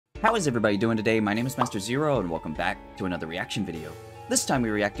How is everybody doing today? My name is Master Zero, and welcome back to another reaction video. This time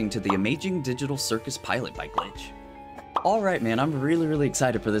we're reacting to the Amazing Digital Circus pilot by Glitch. Alright man, I'm really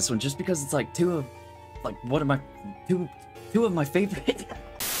excited for this one just because it's like two of my favorite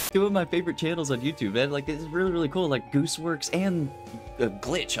two of my favorite channels on YouTube, man. Like, it's really cool. Like Goseworx and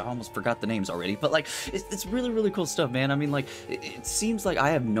Glitch. I almost forgot the names already, but like it's really cool stuff, man. I mean, like it seems like I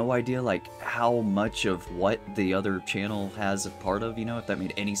have no idea like how much of what the other channel has a part of, you know, if that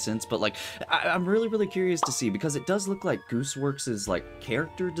made any sense. But like I'm really curious to see, because it does look like Goseworx's like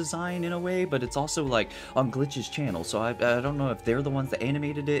character design in a way, but it's also like on Glitch's channel. So I don't know if they're the ones that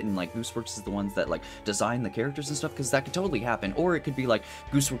animated it and like Goseworx is the ones that like design the characters and stuff, because that could totally happen. Or it could be like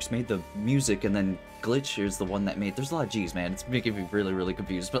Goseworx made the music and then Glitch is the one that made. There's a lot of G's, man. It's making me really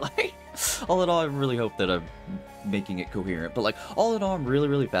confused. But like, all in all, I really hope that I'm making it coherent. But like, all in all, I'm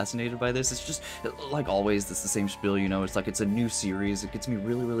really fascinated by this. It's just like always, it's the same spiel, you know. It's like it's a new series. It gets me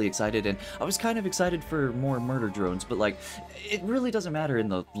really excited, and I was kind of excited for more murder drones. But like, it really doesn't matter in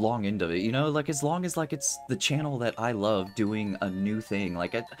the long end of it, you know. Like as long as like it's the channel that I love doing a new thing,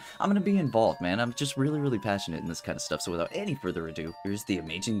 like I'm gonna be involved, man. I'm just really passionate in this kind of stuff. So without any further ado, here's the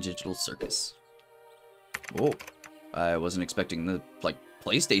Amazing Digital Circus. Whoa, I wasn't expecting the, like,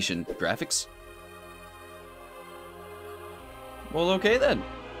 PlayStation graphics. Well, okay then.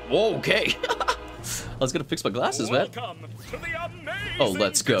 Whoa, okay. I was gonna fix my glasses, man. Welcome to the Amazing Oh,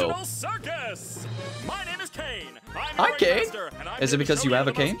 let's go. Digital Circus. My name is Kane. I'm Hi, your Kane. master, and I'm Is it here to because show you have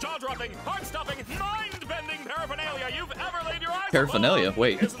a the most cane? Jaw-dropping, heart-stopping, mind-bending paraphernalia you've ever laid your eyes Paraphernalia? upon.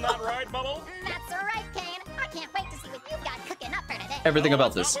 Wait. Isn't that right, Bubble? That's right, Kane. I can't wait to see what you've got cooking up for today. Everything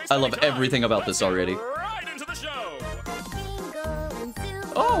about this. I love everything about Let's this already. get right into the show.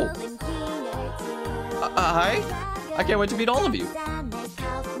 Oh! Hi? I can't wait to meet all of you.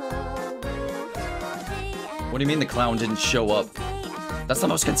 What do you mean the clown didn't show up? That's the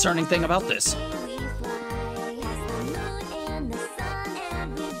most concerning thing about this.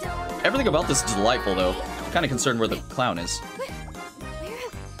 Everything about this is delightful, though. I'm kind of concerned where the clown is.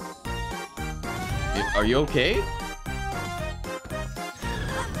 Are you okay?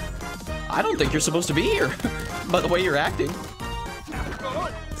 I don't think you're supposed to be here, by the way you're acting.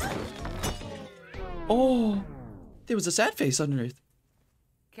 Oh, there was a sad face underneath.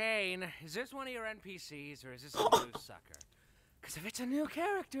 Kane, is this one of your NPCs or is this a new sucker? Because if it's a new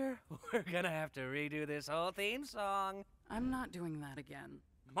character, we're gonna have to redo this whole theme song. I'm not doing that again.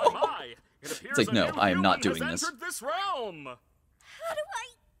 My, it appears like, a no, new I am not human doing has this. entered this realm. How do I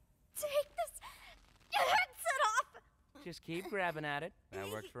take this headset off? Just keep grabbing at it. That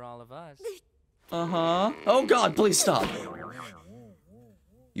works for all of us. Uh-huh. Oh god, please stop.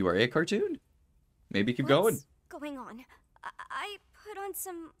 You are a cartoon? Maybe keep going. What's going on? I put on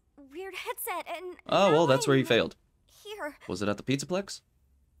some weird headset and Oh, well, now that's where you I'm failed. Here. Was it at the Pizzaplex?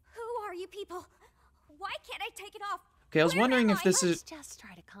 Who are you people? Why can't I take it off? Okay, I was Where wondering am if I? this is... Just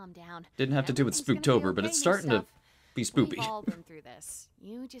try to calm down. Didn't have to do with Everything's gonna be Spooktober, but okay, it's new starting to stuff. be We've spoopy. all been through this.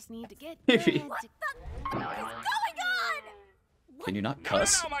 You just need to get Maybe. good. What the is going on? Can you not No,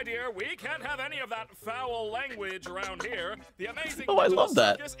 cuss? no, my dear, we can't have any of that foul language around here. The Amazing Oh, I Digital love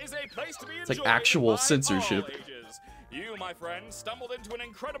that. Circus is a place to be like enjoyed actual by censorship. all ages. You, my friend, stumbled into an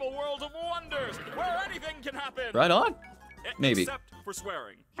incredible world of wonders where anything can happen. Right on. Maybe. Except for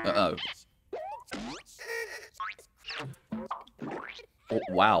swearing. Uh-oh. Oh,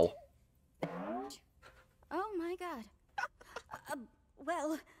 wow. Oh my god.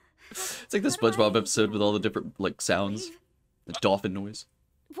 Well, It's like the SpongeBob episode with all the different, like, sounds. The dolphin noise.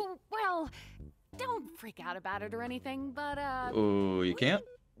 Well, don't freak out about it or anything, but Oh, you can't?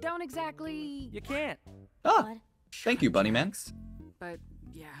 don't exactly. You can't. Ah, thank you, Bunny Man. But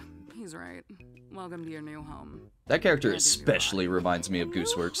yeah, he's right. Welcome to your new home. That character especially reminds me of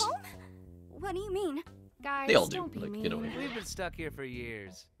Goseworx. home? What do you mean? Guys, They all do, don't be like, mean. get away. We've been stuck here for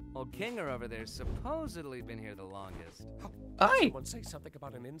years. Old Kinger over there's supposedly been here the longest. Hi. Someone say something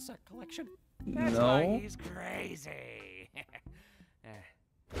about an insect collection? That's why No. he's crazy.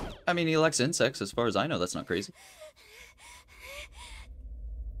 I mean, he likes insects. As far as I know, that's not crazy.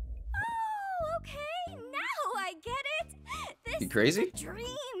 Oh, okay. Now I get it. This You crazy? is a dream.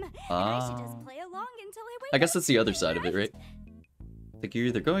 And I should just play along until I wake I guess up, that's the other side of it, right? Like, you're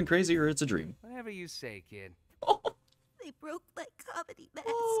either going crazy or it's a dream. Whatever you say, kid. They broke my comedy mask.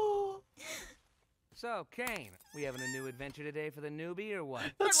 So, Kane, we having a new adventure today for the newbie or what?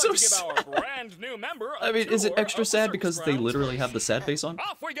 That's I'd so like to give sad. our brand new member a I mean, is it tour extra of the sad circus because they grounds. literally have the sad face on?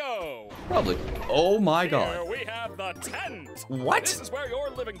 Off we go! Probably. Oh my Here god. we have the tent. What? This is where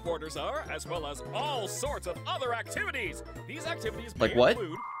your living quarters are, as well as all sorts of other activities. These activities may Like what?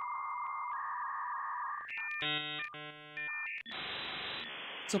 include...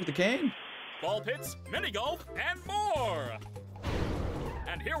 What's up with the cane? Ball pits, mini golf, and more.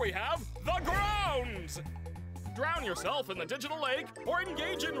 And here we have the grounds. Drown yourself in the digital lake or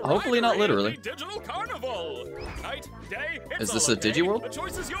engage in Hopefully not literally. the digital carnival. Night, day, it's Is this all a okay. Digiworld? The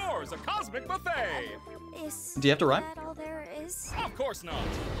choice is yours, a cosmic buffet. Is Do you have to rhyme? that all there is? Of course not.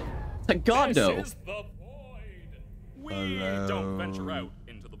 Thank God, no. This is the void. We don't venture out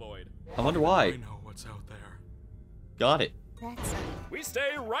into the void. I wonder why. know what's out there. Got it. That's We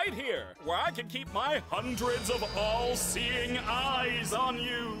stay right here, where I can keep my hundreds of all-seeing eyes on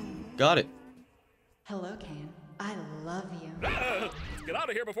you. Got it. Hello, Kane. I love you. Get out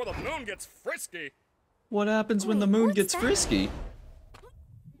of here before the moon gets frisky. What happens when the moon what's gets that? frisky?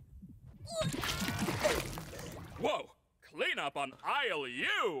 Whoa, clean up on aisle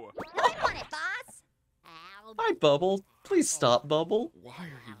U. I want it, boss. Ow. Hi, Bubble. Please stop, Bubble. Why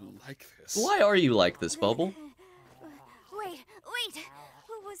are you like this? Why are you like this, Bubble? Wait.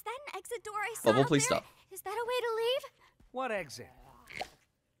 Was that an exit door I saw Bubble, out please there? stop. Is that a way to leave? What exit?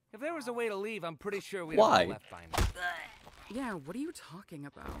 If there was a way to leave, I'm pretty sure we'd Why? have left by now. Yeah, what are you talking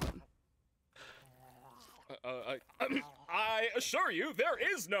about? I assure you, there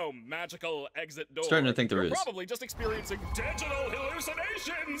is no magical exit door. Starting to think there You're is. probably just experiencing digital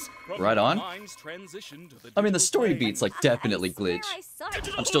hallucinations. From Right your on. mind's transition to the I mean, the digital story plane. beats like definitely I swear glitch. I saw it.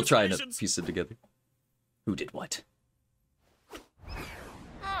 Digital I'm still trying to hallucinations. piece it together. Who did what?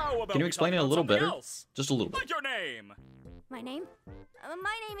 How about Can you we explain talk it a about little something better? else? Just a little bit. Like your name. My name?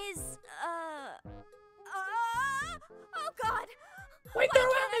 My name is, oh God! Wait, Why can't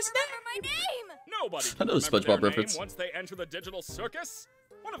I remember my name? Nobody I can know the remember SpongeBob their name reference. once they enter the digital circus.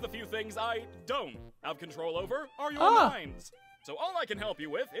 One of the few things I don't have control over are your Ah. minds. So all I can help you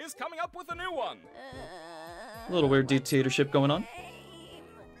with is coming up with a new one. A little weird dictatorship going on.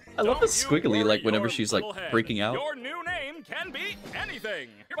 I love the Don't you squiggly, worry like, whenever your she's, like, little head. freaking out. Your new name can be anything.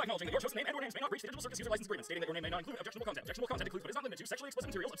 Hereby acknowledging that your chosen name and/or names may not breach the digital circus user license agreement, stating that your name may not include objectionable content. Objectionable content includes but is not limited to sexually explicit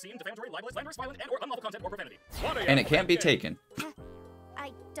materials, obscene, defamatory, libelous, slanderous, violent, and/or unlawful content or profanity. What are you And it can't be thinking? taken.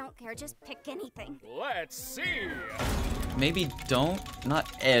 I don't care, just pick anything. Let's see. Maybe don't.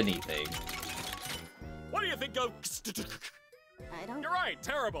 Not anything. What do you think of? I don't. You're right.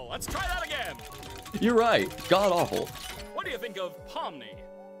 Terrible. Let's try that again. You're right. God awful. What do you think of Pomni?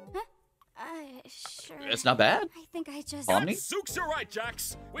 Sure. It's not bad. I think I just. Pomni? Zooks, you're right,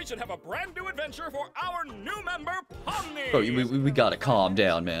 Jax. We should have a brand new adventure for our new member, Pomni. Bro, we gotta calm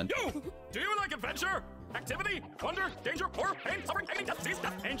down, man. You! Do you like adventure? Activity? Wonder? Danger? Horror? Pain? Suffering? Agony? Death? Disease?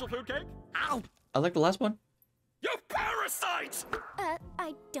 Death? Angel food cake? Ow! I like the last one. You parasite!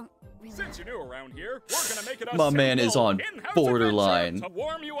 I don't really. Since you're new around here, we're gonna make it a My man is simple on in-house borderline. adventure to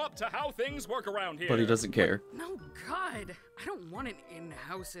warm you up to how things work around here. But he doesn't care. No, God. I don't want an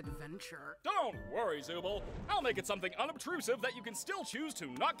in-house adventure. Don't worry, Zooble. I'll make it something unobtrusive that you can still choose to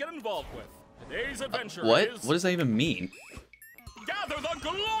not get involved with. Today's adventure What? is... What does that even mean? Gather the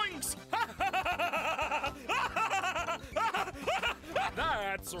gloinks!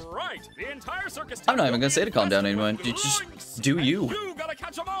 That's right. The entire circus. I'm not team even will gonna be say to calm down infested anyone. with You just gloinks, do and you. You gotta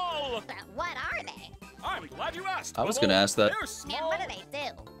catch them all. But what are they? I'm glad you asked. I was Bubble. gonna ask that. They're small. And what do they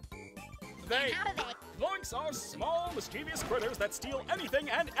do? They. How do they? Gloinks are small, mischievous critters that steal anything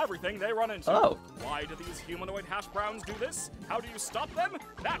and everything they run into. Oh. Why do these humanoid hash browns do this? How do you stop them?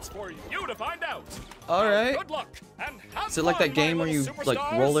 That's for you to find out. All Now, right. Good luck and have Is it like fun, that game my where you little like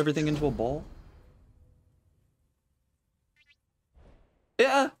superstars. roll everything into a ball?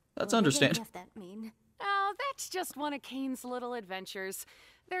 Yeah, that's understandable. What does that mean? Oh, that's just one of Kane's little adventures.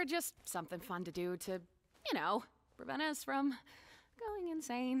 They're just something fun to do to, you know, prevent us from going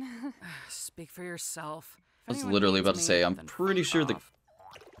insane. Speak for yourself. If I was anyone literally hates about to me, say, I'm then pretty fuck sure the off.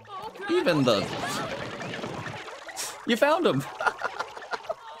 even the you found him. I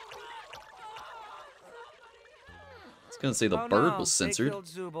was gonna say the Oh, bird no, was they censored. killed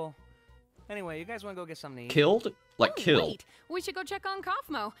Zooble. Anyway, you guys want to go get something to eat? Killed? Like Oh, killed. Wait, we should go check on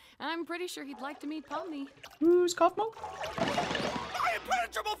Kaufmo. I'm pretty sure he'd like to meet Pomni. Who's Kaufmo? My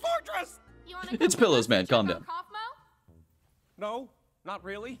impenetrable fortress! You wanna It's come with pillows, us to man. check Calm on down. Kaufmo? No, not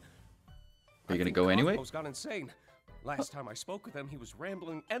really. Are you gonna go anyway? Cosmo's gone insane. Last time I spoke with him, he was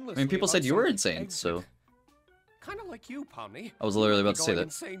rambling endlessly. I mean, people about said you were some insane, exit. so Kind of like you, Pomni. I was literally about to say Going that.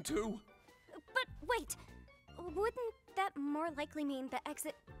 insane too. But wait, wouldn't that more likely mean the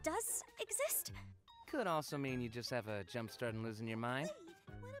exit does exist? Could also mean you just have a jump start and losing your mind.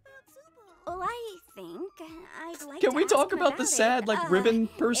 Well, I think I'd like Can to we ask talk him about the it. sad, like, ribbon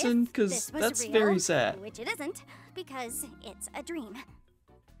If person? this 'Cause was that's real, very sad. Which it isn't, because it's a dream.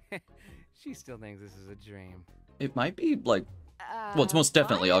 She still thinks this is a dream. It might be like Well, it's most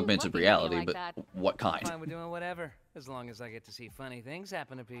definitely fine, augmented looking at me reality, like but that. what kind? Fine with doing whatever, as long as I get to see funny things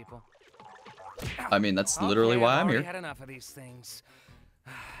happen to people. I mean, that's literally why I'm I've here. already had enough of these things.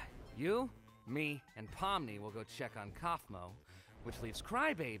 You, me, and Pomni will go check on Kaufmo, which leaves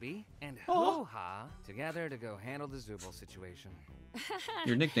Crybaby and Hoo-Ha together to go handle the Zubul situation.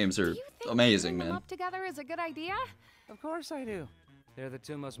 Your nicknames Do are you think amazing, pairing them man. up together is a good idea? Of course I do. They're the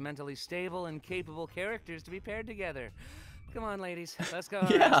two most mentally stable and capable characters to be paired together. Come on, ladies, let's go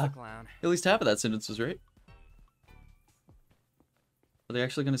harass Yeah. the clown. At least half of that sentence was right. Are they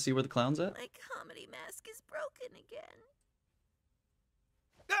actually going to see where the clown's at? My comedy mask is broken again.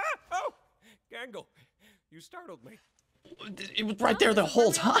 Ah! Oh! Gangle, you startled me. It was right there the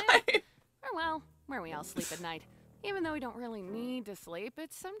whole time. Or well, where we all sleep at night. Even though we don't really need to sleep,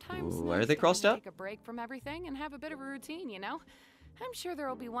 it's sometimes Ooh, why are nice they to crossed kinda out? take a break from everything and have a bit of a routine, you know? I'm sure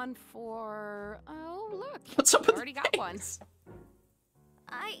there'll be one for... Oh, look. What's up we with already the got one. face?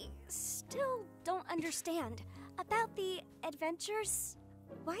 I still don't understand. About the adventures?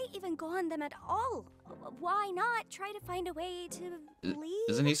 Why even go on them at all? Why not try to find a way to leave?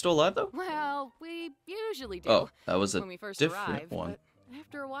 Isn't he still alive, though? Well, we usually do. Oh, that was a when we first different arrive, one. But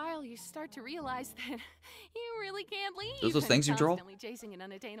after a while, you start to realize that you really can't leave. Those and things you draw? constantly chasing an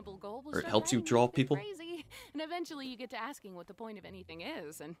unattainable goal will Or it start helps you driving draw a bit people? Crazy. And eventually, you get to asking what the point of anything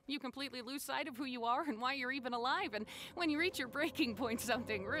is, and you completely lose sight of who you are and why you're even alive. And when you reach your breaking point,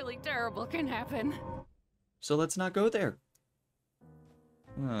 something really terrible can happen. So let's not go there.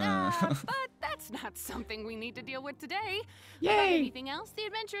 But that's not something we need to deal with today. Without Yay! anything else, the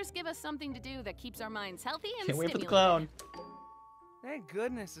adventures give us something to do that keeps our minds healthy and Can't wait for the stimulated. clown. Thank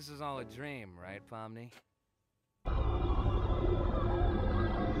goodness this is all a dream, right, Pomni?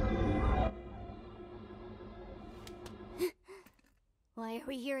 Why are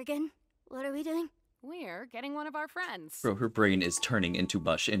we here again? What are we doing? We're getting one of our friends. Bro, her brain is turning into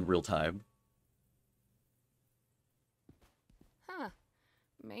mush in real time. Huh.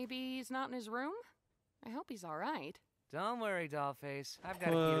 Maybe he's not in his room? I hope he's alright. Don't worry, Dollface. I've got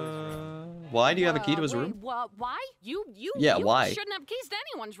a key to his room. Why do you have a key to his Wait, room? why? You Yeah, why? shouldn't have keys to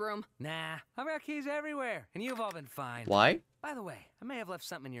anyone's room. Nah, I've got keys everywhere, and you've all been fine. Why? By the way, I may have left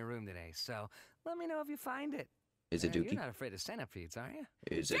something in your room today, so let me know if you find it. Is it You're Dookie? not afraid of centipedes, are you?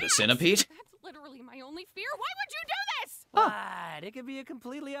 Is it a centipede? That's literally my only fear. Why would you do this? What? It could be a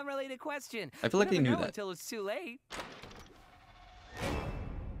completely unrelated question. I feel like You they never knew know that. until it's too late.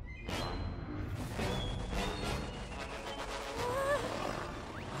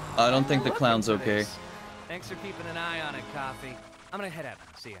 I don't think the Looking clown's for okay. this. Thanks for keeping an eye on it, Coffee. I'm gonna head out.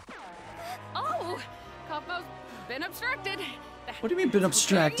 See ya. Oh, Kaufmo's been obstructed. What do you mean been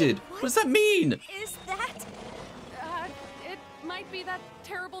abstracted? What does that mean? Is that? It might be that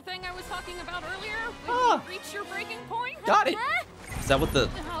terrible thing I was talking about earlier. When Ah. you reach your breaking point. Got it. Huh? Is that what the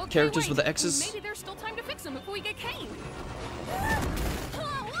Okay, characters wait. with the X's? Maybe there's still time to fix them before we get caned.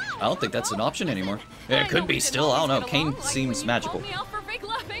 I don't think that's an option anymore. It I know could we be didn't still. I don't know. always get Kane along, like seems when you magical. called me out for fake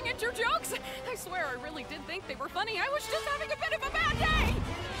laughing at your jokes. I swear I really did think they were funny. I was just having a bit of a bad day.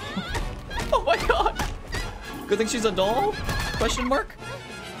 Oh my god! Good thing she's a doll? Question mark?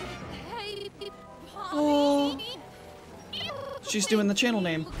 Hey, Oh. She's doing the channel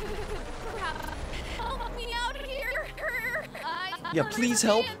name. Help me out here. Yeah, please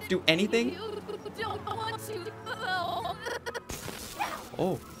help. Do anything. You don't want to.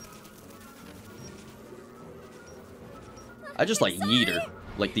 Oh. I just like yeet her,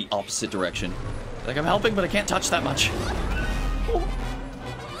 like the opposite direction. Like I'm helping, but I can't touch that much. Oh.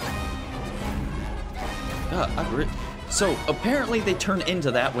 God, so apparently they turn into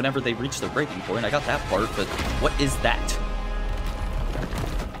that whenever they reach their breaking point. I got that part, but what is that?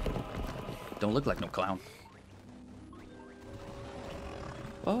 Don't look like no clown.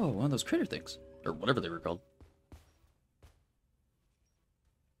 Oh, one of those critter things, or whatever they were called.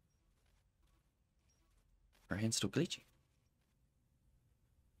 Her hand's still glitchy.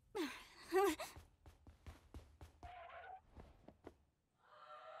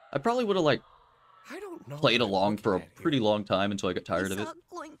 I probably would have like I don't know. played what I'm along looking for a at here. pretty long time until I got tired of it.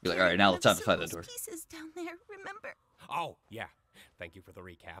 Be like, all right, now it's time to find that door. Pieces down there, remember? Oh, yeah. Thank you for the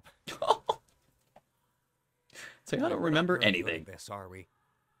recap. Say, I We're don't not remember really doing anything. This, are we?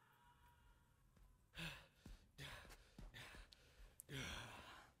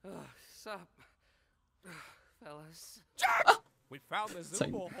 Sup, fellas? We found the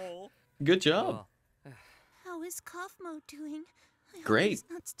like- Zubul hole. Good job. Well, How is Kaufmo doing? I hope Great. he's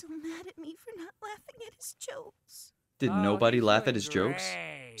not still mad at me for not laughing at his jokes. Did oh, nobody he's laugh doing at his jokes?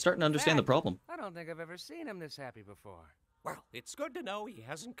 great. Starting to In understand the fact, problem. I don't think I've ever seen him this happy before. Well, it's good to know he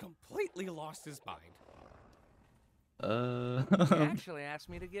hasn't completely lost his mind. He actually asked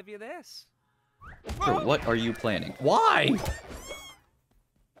me to give you this. What are you planning? Why?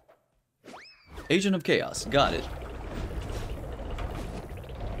 Agent of Chaos. Got it.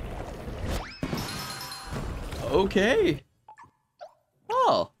 Okay.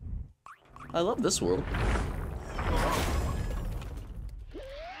 Oh. I love this world.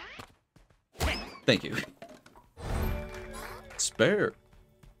 Thank you. Spare.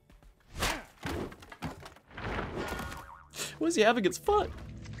 What does he have against fun?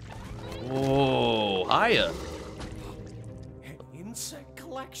 Whoa, hiya. An insect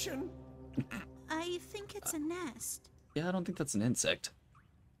collection? I think it's a nest. Yeah, I don't think that's an insect.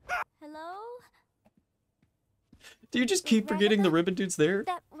 Hello? Do you just keep forgetting the ribbon dude's there?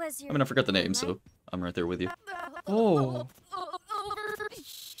 That was your I mean, I forgot the name, so I'm right there with you. Oh.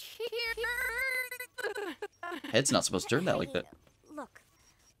 Head's not supposed to turn that like that. Look,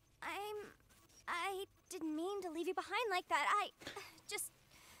 I didn't mean to leave you behind like that. I just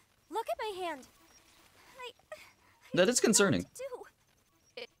look at my hand. I That is concerning.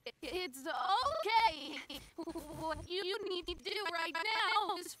 It's okay. What you need to do right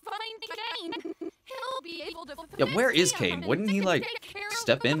now is find Kane. He'll be able to. Yeah, where is Kane? Wouldn't he, like,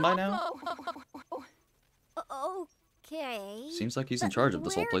 step in by now? Okay. Seems like he's in charge of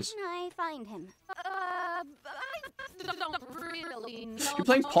this whole place. Where can I find him? I don't really know. You're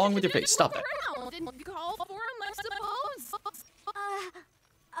playing Pong with your face. Stop that. Call for him, I suppose.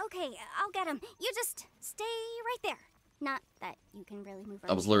 Okay, I'll get him. You just stay right there. Not that you can really move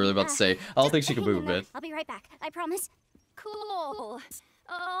around. I was literally about to say, I don't think she can move a bit. I'll be right back. I promise. Cool.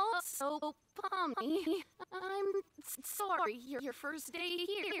 Also, Pommy, I'm sorry your first day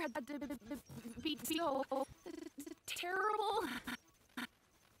here had to be so terrible.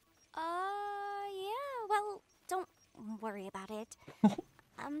 Yeah, well, don't worry about it.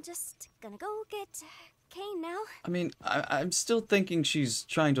 I'm just gonna go get Kane now. I mean, I'm still thinking she's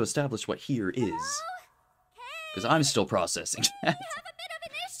trying to establish what here is. Because I'm still processing that. We have a bit of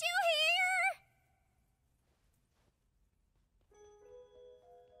an issue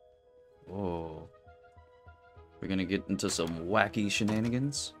here! Whoa. We're gonna get into some wacky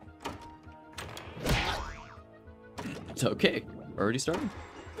shenanigans. It's okay. Already started?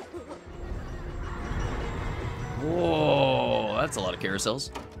 Whoa, that's a lot of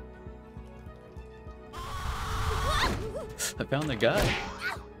carousels. I found the guy.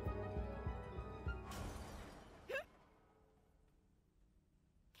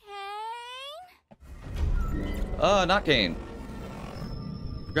 Not Kane.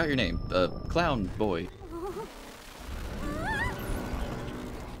 Forgot your name. Clown boy.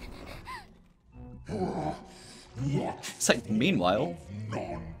 It's like, meanwhile.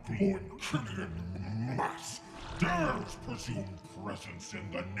 Non-Gloinkinian mass dares presume presence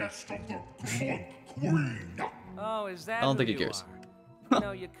in the nest of the Gloink Queen. Oh, is that I don't who think he you cares. are? You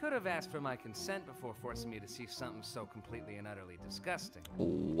know, you could have asked for my consent before forcing me to see something so completely and utterly disgusting.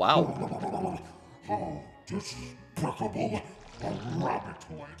 Wow. How despicable! A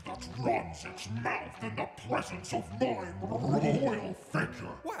rabbitoid that runs its mouth in the presence of my royal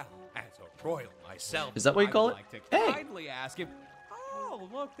figure. Well, as a royal myself, Is that what you call it? I would like to Hey! kindly ask if... Oh,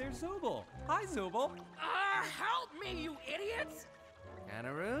 look, there's Zubul. Hi, Zubul. Help me, you idiots!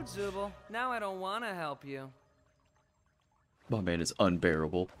 Kinda rude, Zubul. Now I don't want to help you. My man is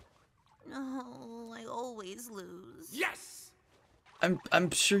unbearable. No, I always lose. Yes! I'm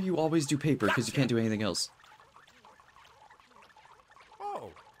sure you always do paper because you can't do anything else.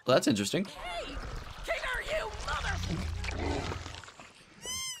 Oh. Well, that's interesting. Hey! King are you, mother...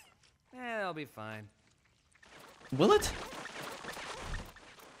 It'll be fine. Will it?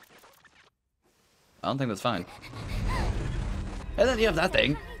 I don't think that's fine. And then you have that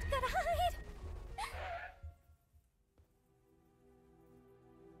thing. Gotta hide.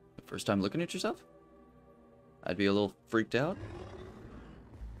 First time looking at yourself? I'd be a little freaked out.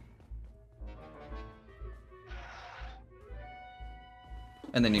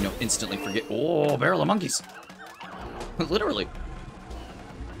 And then, you know, instantly forget. Oh, barrel of monkeys. Literally.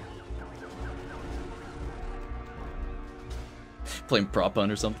 Playing prop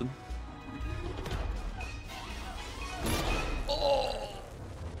hunt or something. Oh,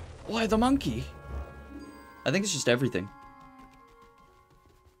 why the monkey? I think it's just everything.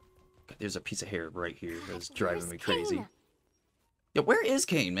 God, there's a piece of hair right here that's driving me crazy. Kane? Yeah, where is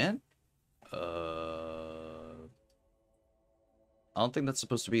Kane, man? I don't think that's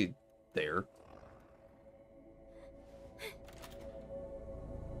supposed to be there.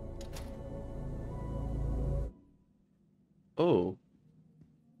 Oh.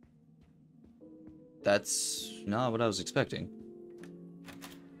 That's not what I was expecting.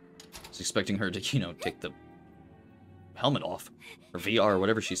 I was expecting her to, you know, take the helmet off. Or VR,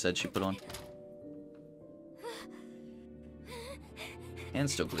 whatever she said she put on. And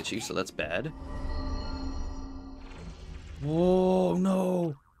still glitchy, so that's bad. Whoa,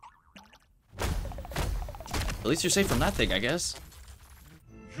 no! At least you're safe from that thing, I guess.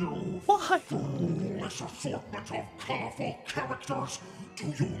 You Why? foolish assortment of colorful characters! Do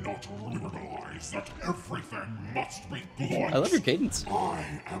you not realize that everything must be Glitch? I love your cadence.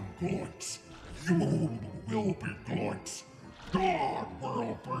 I am Glitch. You will be Glitch. God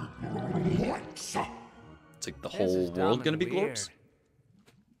will be Glitch. It's like the whole world gonna be glorps?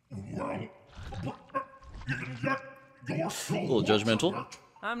 Well, yet you're so A little judgmental. fortunate.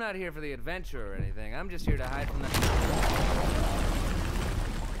 I'm not here for the adventure or anything. I'm just here to hide from the...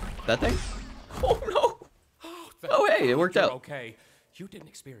 That thing? Oh no! Oh hey, it worked out. Okay. You didn't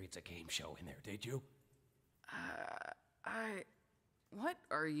experience a game show in there, did you? What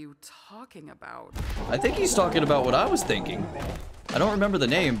are you talking about? I think he's talking about what I was thinking. I don't remember the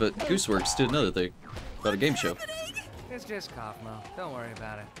name, but Goseworx did another thing about a game show. It's just Kaufmo. Don't worry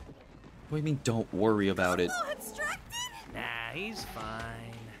about it. What do you mean, don't worry about it? Nah, he's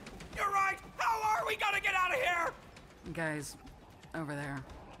fine. You're right! How are we gonna get out of here? Guys, over there.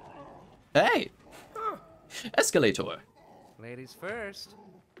 Hey! Escalator. Ladies first.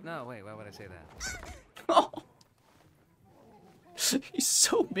 No, wait, why would I say that? Oh. He's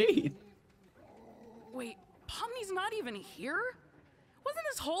so mean. Wait, Pomni's not even here? Wasn't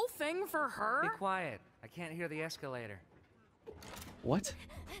this whole thing for her? Be quiet. I can't hear the escalator. What?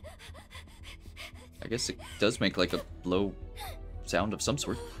 I guess it does make like a low sound of some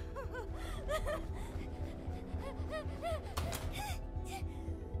sort.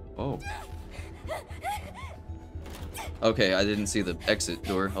 Oh. Okay, I didn't see the exit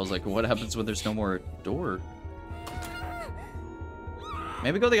door. I was like, what happens when there's no more door?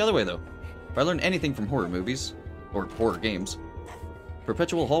 Maybe go the other way, though. If I learned anything from horror movies, or horror games,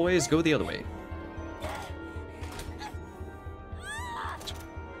 perpetual hallways go the other way.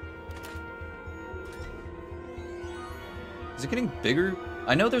 Is it getting bigger?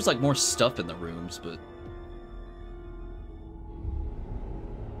 I know there's like more stuff in the rooms, but...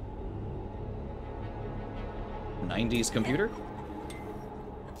 '90s computer?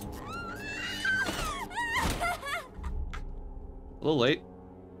 A little late.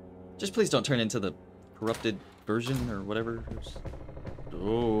 Just please don't turn into the corrupted version or whatever.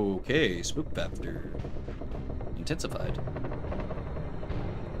 Okay, spook factor. Intensified.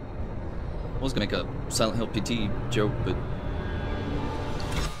 I was gonna make a Silent Hill PT joke, but...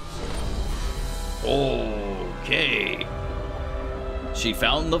 Okay. She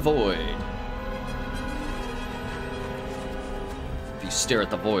found the void. If you stare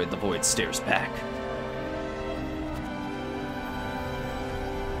at the void stares back.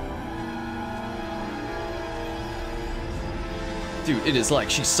 Dude, it is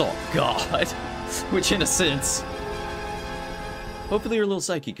like she saw God. Which, in a sense... Hopefully her little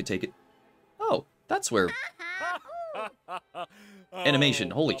psyche could take it. Oh, that's where...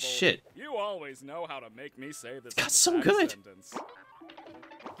 Animation, holy shit. You always know how to make me say this. That's so good. Sentence.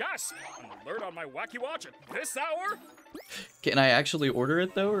 Gasp! An alert on my wacky watch at this hour? Can I actually order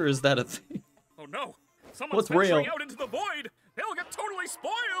it, though, or is that a thing? Oh no! Someone's venturing out into the void! They'll get totally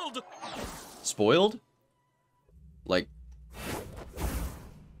spoiled! Spoiled? Like...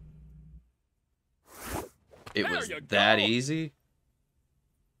 It was that easy?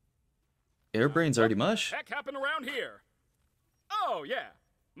 Airbrain's already mush? Heck happened around here? Oh, yeah.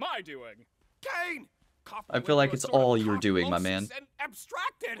 My doing. Kane! I feel like it's all you're doing, my man. And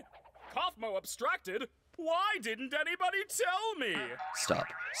abstracted! Kaufmo abstracted? Why didn't anybody tell me? Stop.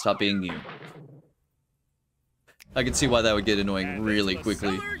 Stop being you. I can see why that would get annoying And really into the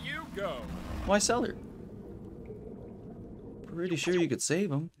quickly. cellar you go. Why sell her? Pretty sure you could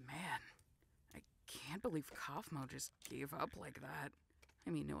save him. Man, I can't believe Kaufmo just gave up like that. I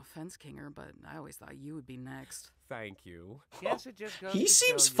mean, no offense, Kinger, but I always thought you would be next. Thank you. Guess it just goes He to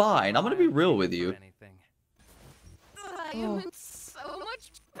seems show you fine. I'm gonna be why real I'm with here you. for anything. I am in so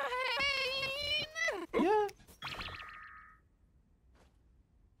much pain. Yeah.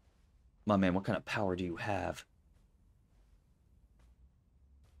 My man, what kind of power do you have?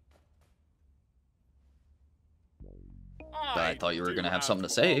 I thought you were gonna have something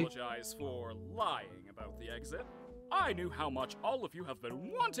to say. Apologize for lying about the exit. I knew how much all of you have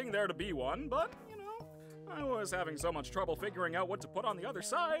been wanting there to be one, but, you know, I was having so much trouble figuring out what to put on the other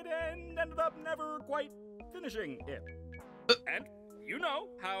side and ended up never quite finishing it. And you know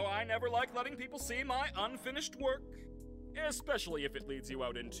how I never like letting people see my unfinished work, especially if it leads you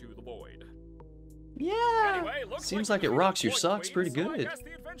out into the void. Yeah. Anyway, looks Seems like like it we've rocks your reached socks point, pretty so I good. guess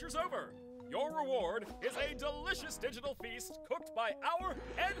the adventure's over. Your reward is a delicious digital feast cooked by our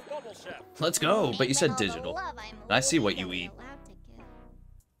head bubble chef. Let's go, but you said digital. I see what you eat.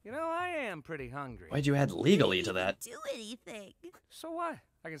 You know, I am pretty hungry. Why'd you add legally to that? Do anything. So what?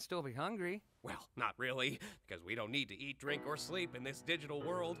 I can still be hungry. Well, not really, because we don't need to eat, drink, or sleep in this digital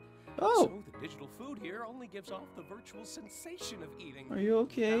world. Oh. So the digital food here only gives off the virtual sensation of eating. Are you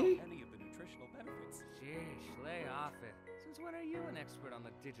okay? Without any of the nutritional benefits. Sheesh, lay off it. Since when are you an expert on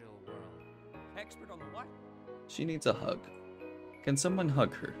the digital world? Expert on the what? She needs a hug. Can someone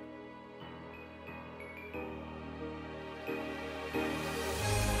hug her?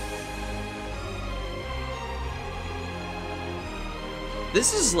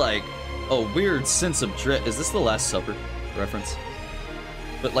 This is like a weird sense of dread. Is this the Last Supper reference?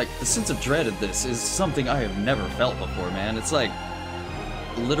 But like the sense of dread of this is something I have never felt before, man. It's like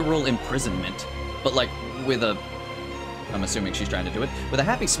literal imprisonment, but like with a, I'm assuming she's trying to do it, with a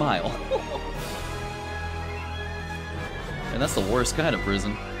happy smile. And that's the worst kind of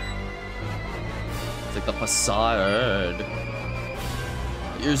prison. It's like the facade.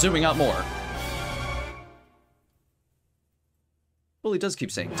 You're zooming out more. Well, he does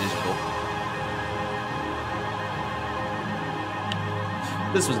keep saying digital.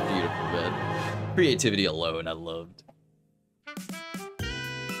 This was beautiful, man. Creativity alone, I loved.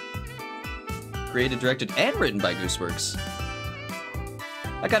 Created, directed, and written by Goseworx.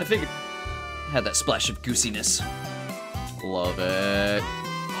 I kinda figured it had that splash of goosiness. Love it.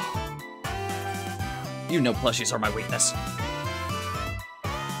 You know plushies are my weakness.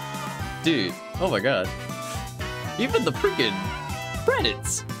 Dude, oh my god. Even the freaking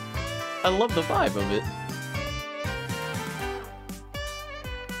credits. I love the vibe of it.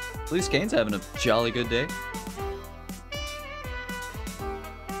 At least Kane's having a jolly good day.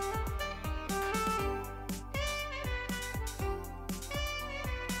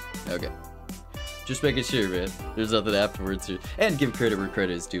 Okay. Just making sure, man. There's nothing afterwards here. And give credit where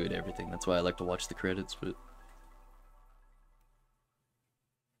credit is due and everything. That's why I like to watch the credits, but...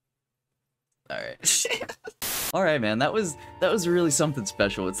 Alright. Alright, man, that was really something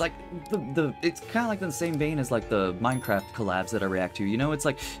special. It's like it's kind of like in the same vein as like the Minecraft collabs that I react to. You know, it's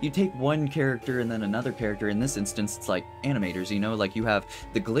like you take one character and then another character. In this instance, it's like animators. You know, like you have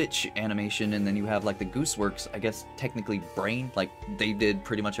the Glitch animation and then you have like the Gooseworx. I guess technically Brain. Like they did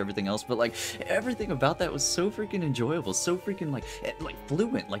pretty much everything else, but like everything about that was so freaking enjoyable, so freaking like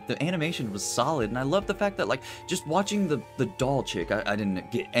fluent. Like the animation was solid, and I love the fact that like just watching the doll chick. I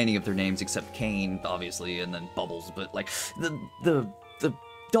didn't get any of their names except Kane, obviously, and then Bubbles, but like the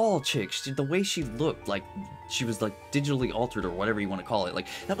doll chick, the way she looked, like she was like digitally altered or whatever you want to call it, like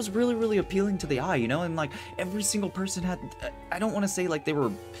that was really, really appealing to the eye, you know. And like every single person had, I don't want to say like they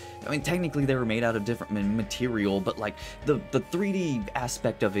were, I mean technically they were made out of different material, but like the 3D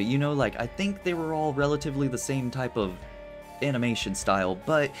aspect of it, you know, like I think they were all relatively the same type of animation style,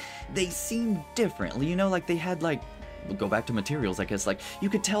 but they seemed different, you know, like they had like, we'll go back to materials, I guess, like you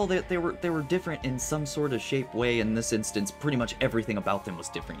could tell that they were different in some sort of shape way. In this instance, pretty much everything about them was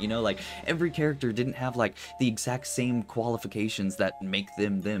different, you know, like every character didn't have like the exact same qualifications that make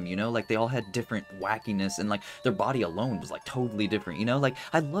them them, you know, like they all had different wackiness, and like their body alone was like totally different, you know. Like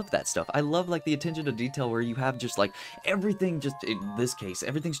I love that stuff. I love like the attention to detail where you have just like everything, just in this case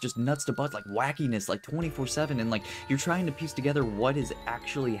everything's just nuts to butts, like wackiness, like 24/7, and like you're trying to piece together what is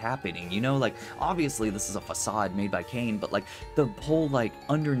actually happening, you know. Like obviously this is a facade made by Kane, but like the whole like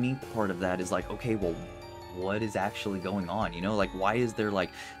underneath part of that is like, okay, well, what is actually going on, you know? Like why is there like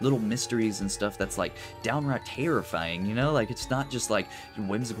little mysteries and stuff that's like downright terrifying, you know? Like it's not just like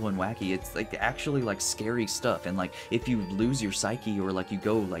whimsical and wacky, it's like actually like scary stuff. And like if you lose your psyche or like you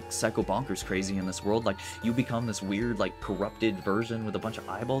go like psycho bonkers crazy in this world, like you become this weird like corrupted version with a bunch of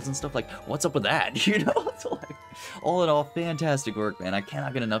eyeballs and stuff, like what's up with that? You know. So like all in all, fantastic work, man. I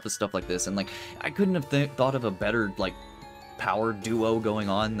cannot get enough of stuff like this, and like I couldn't have thought of a better like power duo going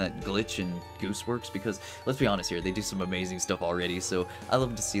on than Glitch and Gooseworx, because let's be honest here, they do some amazing stuff already, so I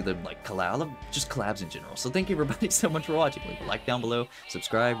love to see them like collab. I love just collabs in general. So thank you everybody so much for watching. Leave a like down below,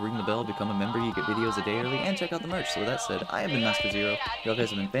 subscribe, ring the bell, become a member, you get videos a day early, and check out the merch. So with that said, I have been Master Zero, y'all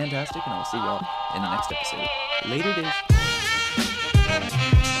guys have been fantastic, and I'll see y'all in the next episode. Later days.